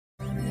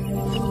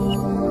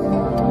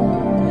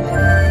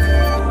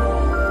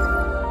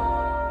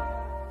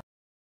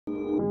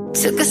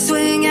Took a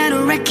swing at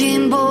a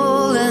wrecking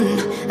ball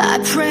and I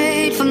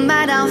prayed for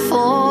my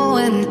downfall,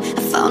 and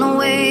I found a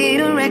way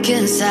to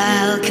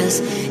reconcile,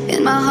 'cause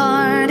in my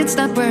heart it's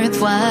not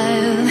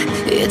worthwhile.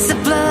 It's a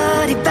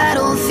bloody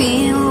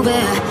battlefield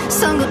where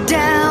some go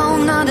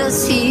down,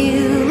 others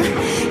heal.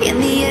 In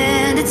the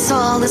end it's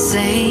all the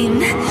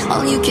same.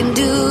 All you can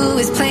do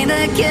is play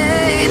the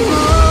game.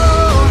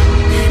 Oh,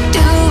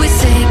 do we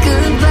say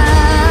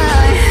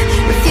goodbye?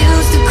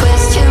 Refuse to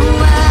question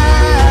why.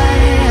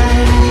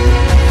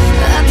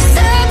 I'm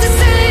sad to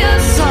say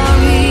I'm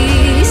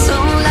sorry, so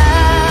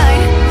lie.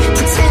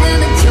 Pretend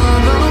that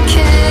you're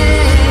okay.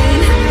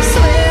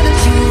 Swear that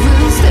you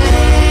will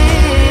stay.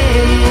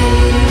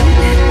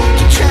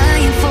 Keep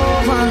trying for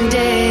one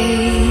day.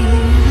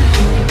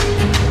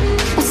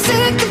 I'm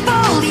sick of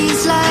all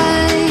these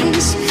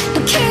lies.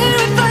 Don't care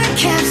if I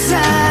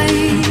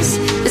capsize.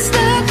 There's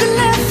nothing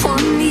left for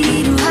me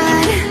to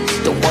hide.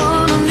 Don't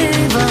wanna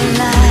live a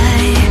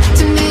lie.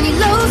 Too many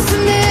lows,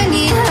 too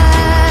many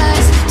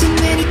highs. Too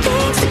many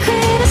things to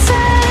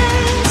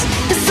criticize.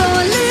 And so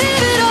I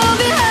leave it all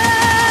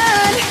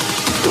behind.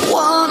 Don't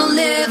wanna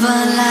live a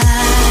lie.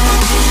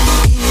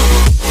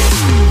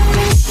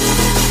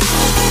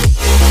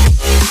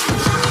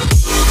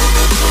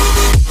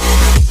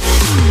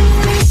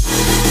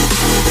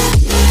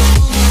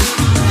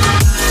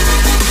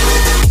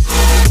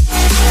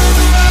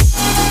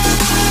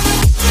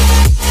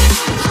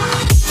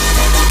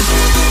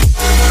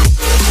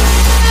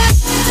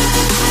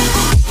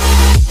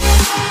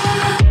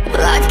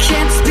 Life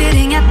kept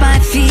spitting at my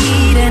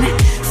feet and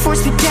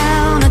forced me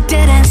down a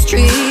dead-end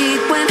street,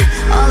 when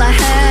all I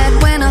had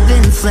went up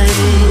in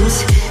flames,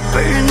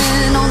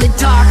 burning only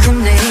dark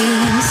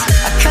remains.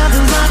 I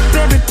cover up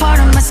every part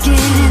of my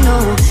skin,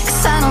 oh,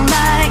 'cause I don't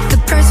like the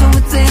person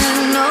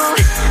within. Oh,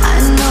 I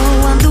know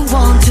I'm the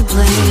one to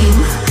blame.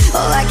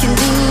 All I can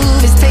do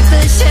is take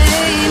the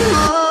shame.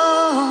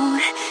 Oh,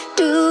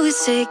 do we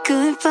say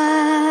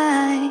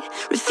goodbye?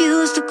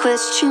 Refuse to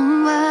question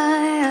why.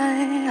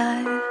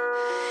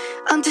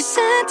 I'm too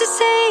sad to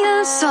say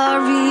I'm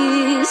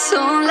sorry, so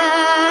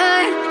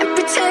lie and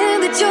pretend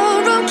that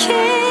you're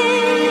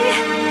okay.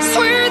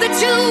 Swear that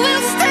you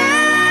will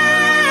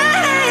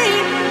stay.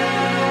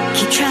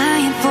 Keep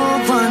trying for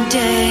one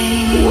day.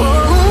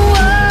 Whoa,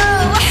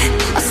 whoa.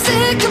 I'm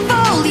sick of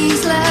all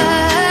these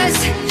lies.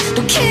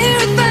 Don't care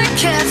if I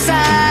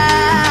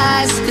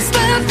capsize. There's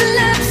nothing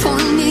left for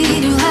me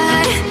to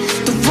hide.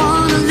 Don't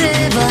wanna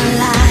live a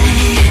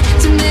lie.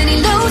 Too many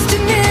lows,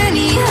 too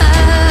many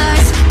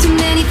highs. Too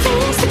many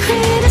things to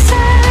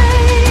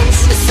criticize.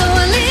 So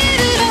I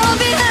leave it all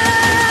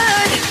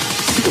behind.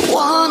 Don't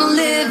wanna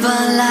live a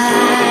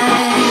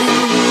lie.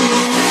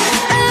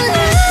 A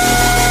lie.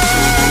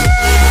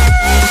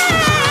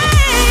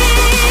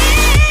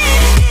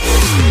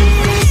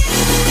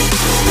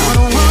 No,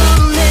 don't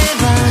wanna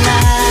live a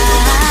lie.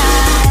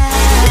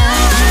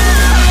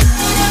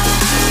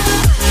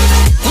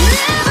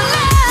 Live a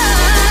lie.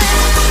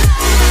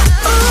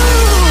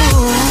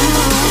 Ooh,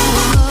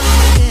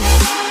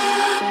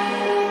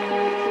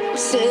 I'm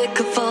sick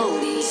of all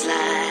these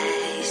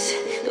lies.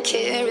 Don't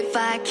care if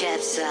I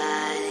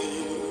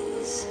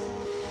capsize.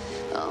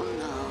 Oh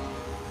no.